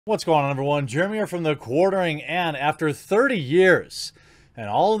What's going on, everyone? Jeremy here from the Quartering, and after 30 years and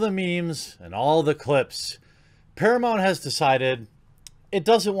all of the memes and all the clips, Paramount has decided it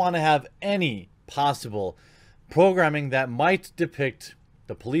doesn't want to have any possible programming that might depict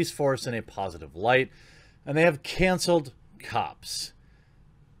the police force in a positive light, and they have canceled Cops.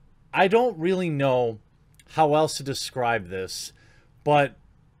 I don't really know how else to describe this, but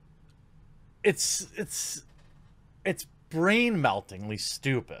it's brain-meltingly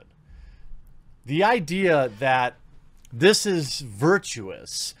stupid. The idea that this is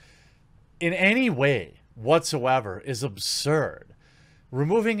virtuous in any way whatsoever is absurd.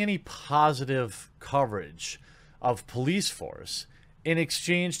 Removing any positive coverage of police force in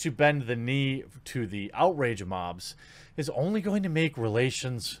exchange to bend the knee to the outrage mobs is only going to make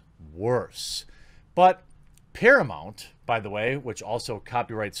relations worse. But Paramount, by the way, which also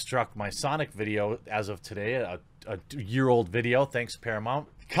copyright struck my Sonic video as of today, a year-old video, thanks Paramount.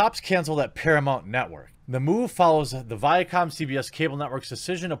 Cops canceled at Paramount Network. The move follows the Viacom-CBS cable network's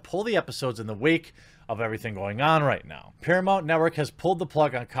decision to pull the episodes in the wake of everything going on right now. Paramount Network has pulled the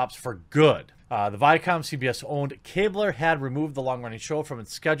plug on Cops for good. The Viacom-CBS-owned cabler had removed the long-running show from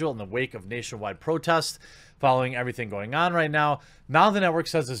its schedule in the wake of nationwide protests following everything going on right now. Now the network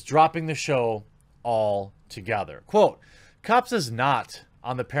says it's dropping the show altogether. Quote, Cops is not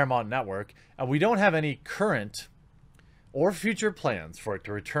on the Paramount Network, and we don't have any current or future plans for it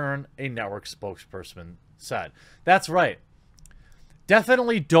to return, a network spokesperson said. That's right.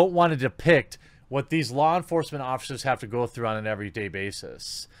 Definitely don't want to depict what these law enforcement officers have to go through on an everyday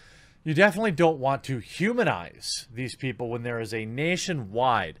basis. You definitely don't want to humanize these people when there is a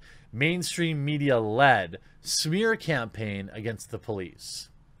nationwide, mainstream media-led smear campaign against the police.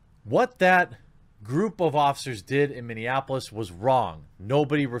 What that group of officers did in Minneapolis was wrong.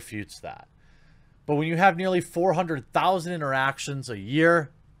 Nobody refutes that. But when you have nearly 400,000 interactions a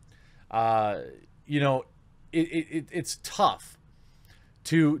year, it's tough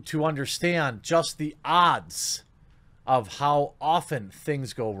to understand just the odds of how often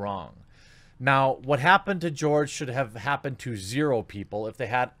things go wrong. Now, what happened to George should have happened to 0 people if they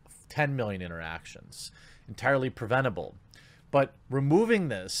had 10 million interactions. Entirely preventable. But removing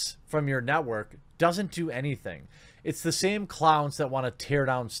this from your network doesn't do anything. It's the same clowns that want to tear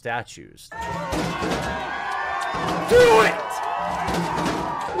down statues. Do it!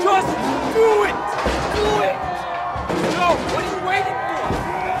 Just do it! Do it! No, what are you waiting for?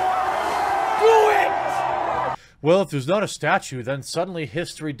 Do it! Well, if there's not a statue, then suddenly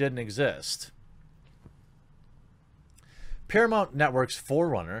history didn't exist. Paramount Network's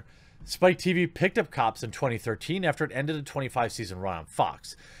forerunner, Spike TV, picked up Cops in 2013 after it ended a 25-season run on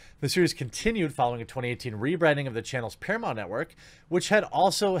Fox. The series continued following a 2018 rebranding of the channel's Paramount Network, which had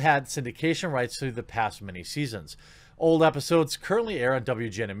also had syndication rights through the past many seasons. Old episodes currently air on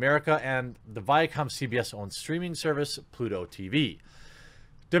WGN America and the Viacom-CBS-owned streaming service Pluto TV.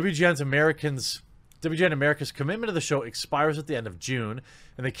 WGN America's commitment to the show expires at the end of June,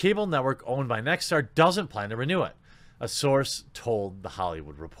 and the cable network owned by Nexstar doesn't plan to renew it, a source told The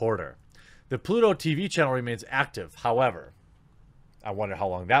Hollywood Reporter. The Pluto TV channel remains active, however. I wonder how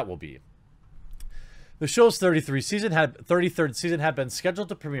long that will be. The show's 33rd season had been scheduled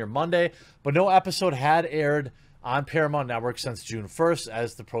to premiere Monday, but no episode had aired on Paramount Network since June 1st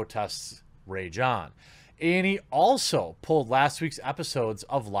as the protests rage on. A&E also pulled last week's episodes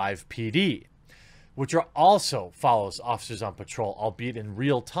of Live PD, which also follows officers on patrol, albeit in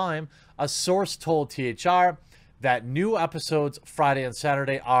real time. A source told THR that new episodes Friday and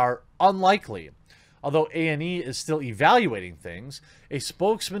Saturday are unlikely. Although A&E is still evaluating things, a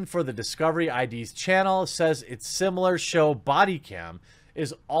spokesman for the Discovery ID's channel says its similar show Body Cam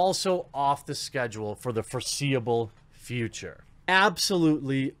is also off the schedule for the foreseeable future.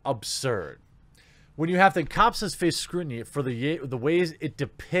 Absolutely absurd. When you have the Cops face scrutiny for the ways it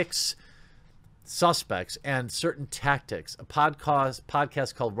depicts suspects and certain tactics, a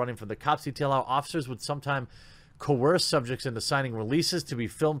podcast called Running from the Cops detail how officers would sometimes coerce subjects into signing releases to be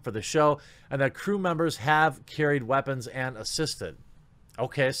filmed for the show, and that crew members have carried weapons and assisted.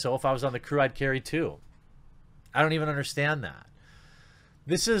 Okay, so if I was on the crew, I'd carry too. I don't even understand that.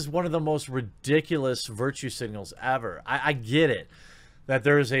 This is one of the most ridiculous virtue signals ever. I get it that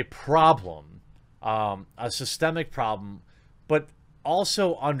there is a problem, a systemic problem, but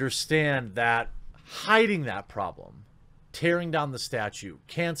also understand that hiding that problem, tearing down the statue,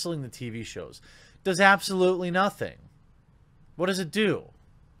 canceling the TV shows, does absolutely nothing. What does it do?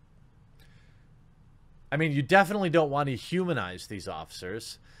 I mean, you definitely don't want to humanize these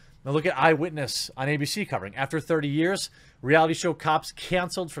officers. Now look at Eyewitness on ABC covering. After 30 years, reality show Cops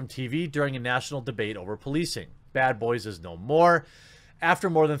canceled from TV during a national debate over policing. Bad Boys is no more.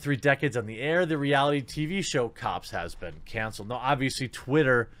 After more than 3 decades on the air, the reality TV show Cops has been canceled. Now, obviously,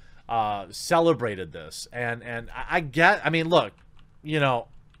 Twitter celebrated this. And I mean, look, you know,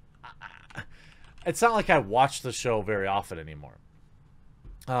 it's not like I watch the show very often anymore.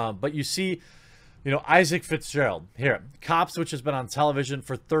 But you see, you know, Isaac Fitzgerald here. Cops, which has been on television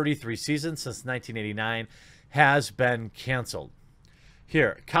for 33 seasons since 1989, has been canceled.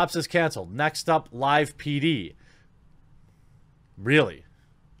 Here, Cops is canceled. Next up, Live PD. Really?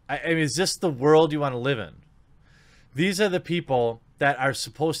 I mean, is this the world you want to live in? These are the people that are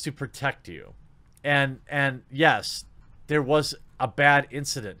supposed to protect you. And yes, there was a bad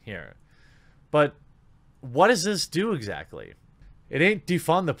incident here. But what does this do exactly? It ain't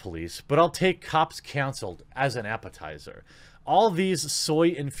defund the police, but I'll take Cops canceled as an appetizer. All these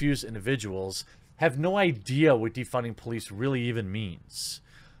soy-infused individuals have no idea what defunding police really even means.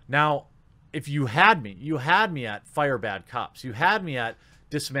 Now, if you had me at fire bad cops. You had me at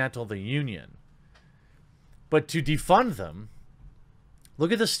dismantle the union. But to defund them,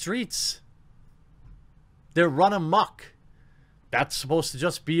 look at the streets. They're run amok. That's supposed to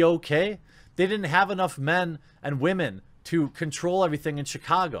just be okay? They didn't have enough men and women to control everything in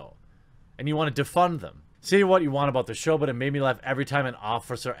Chicago. And you want to defund them. Say what you want about the show, but it made me laugh every time an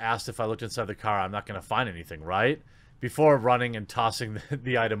officer asked if I looked inside the car. I'm not going to find anything, right? Before running and tossing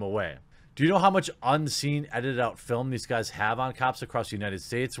the item away. Do you know how much unseen, edited out film these guys have on cops across the United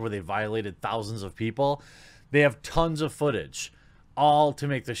States where they violated thousands of people? They have tons of footage, all to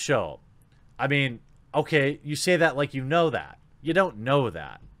make the show. I mean, okay, you say that like you know that. You don't know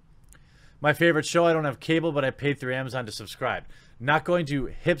that. My favorite show, I don't have cable, but I paid through Amazon to subscribe. Not going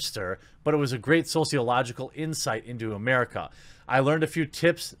to hipster, but it was a great sociological insight into America. I learned a few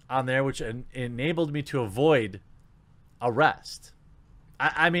tips on there which enabled me to avoid arrest.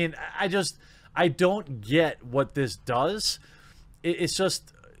 I mean, I don't get what this does. It's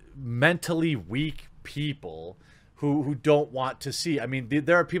just mentally weak people who don't want to see. I mean,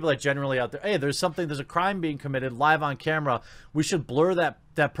 there are people that generally out there, hey, there's a crime being committed live on camera. We should blur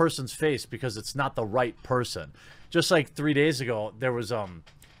that person's face because it's not the right person. Just like 3 days ago, there was an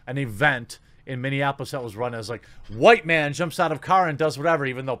event in Minneapolis that was run as like, white man jumps out of car and does whatever,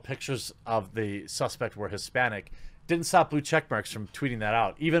 even though pictures of the suspect were Hispanic. Didn't stop blue check marks from tweeting that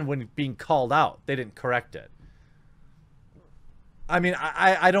out. Even when being called out, they didn't correct it. I mean,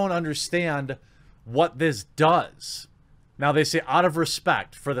 I don't understand what this does. Now, they say out of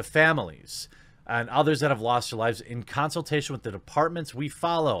respect for the families and others that have lost their lives, in consultation with the departments we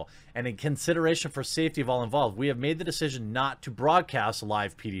follow and in consideration for safety of all involved, we have made the decision not to broadcast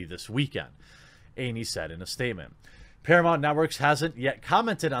Live PD this weekend, A&E said in a statement. Paramount Networks hasn't yet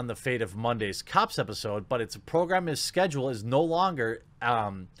commented on the fate of Monday's Cops episode, but its program schedule is no longer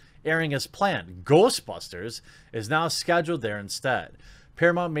airing as planned. Ghostbusters is now scheduled there instead.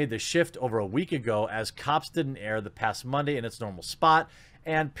 Paramount made the shift over a week ago as Cops didn't air the past Monday in its normal spot,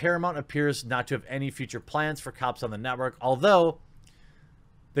 and Paramount appears not to have any future plans for Cops on the network, although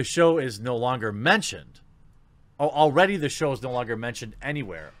the show is no longer mentioned. Already the show is no longer mentioned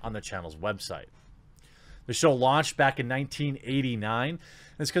anywhere on the channel's website. The show launched back in 1989 and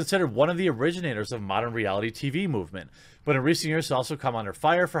is considered one of the originators of modern reality TV movement. But in recent years, it's also come under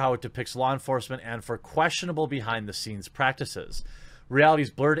fire for how it depicts law enforcement and for questionable behind-the-scenes practices.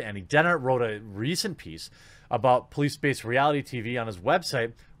 Reality's Blurred Andy Dennert wrote a recent piece about police-based reality TV on his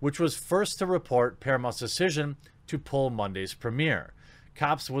website, which was first to report Paramount's decision to pull Monday's premiere.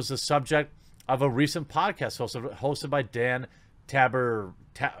 Cops was the subject of a recent podcast hosted by Dan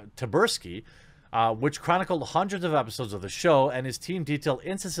Taberski, which chronicled hundreds of episodes of the show, and his team detailed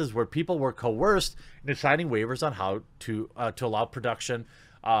instances where people were coerced into signing waivers on how to allow production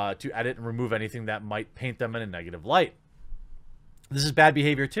to edit and remove anything that might paint them in a negative light. This is bad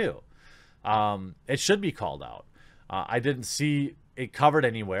behavior too. It should be called out. I didn't see it covered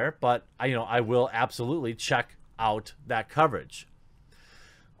anywhere, but I will absolutely check out that coverage.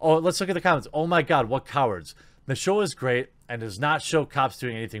 Oh, let's look at the comments. Oh my God, what cowards! The show is great and does not show cops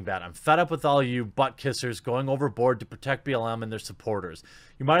doing anything bad. I'm fed up with all you butt kissers going overboard to protect BLM and their supporters.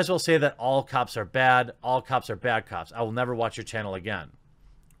 You might as well say that all cops are bad. All cops are bad cops. I will never watch your channel again.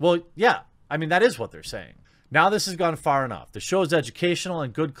 Well, yeah. I mean, that is what they're saying. Now this has gone far enough. The show is educational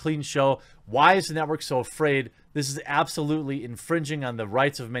and good, clean show. Why is the network so afraid? This is absolutely infringing on the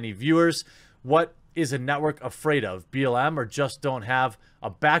rights of many viewers. What is a network afraid of? BLM, or just don't have a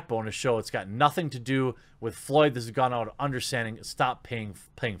backbone to show? It's got nothing to do with Floyd. This has gone out of understanding. Stop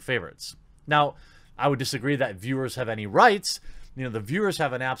playing favorites. Now, I would disagree that viewers have any rights. The viewers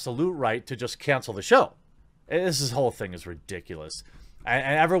have an absolute right to just cancel the show. This whole thing is ridiculous.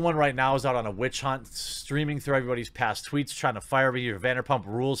 And everyone right now is out on a witch hunt, streaming through everybody's past tweets, trying to fire me. Vanderpump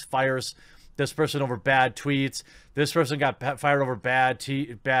Rules fires this person over bad tweets. This person got fired over bad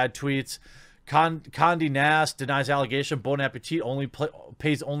tweets. Condé Nast denies allegation. Bon Appetit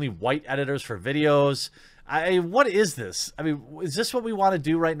pays only white editors for videos. What is this? I mean, is this what we want to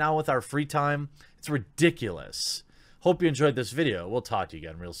do right now with our free time? It's ridiculous. Hope you enjoyed this video. We'll talk to you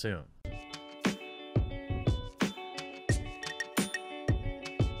again real soon.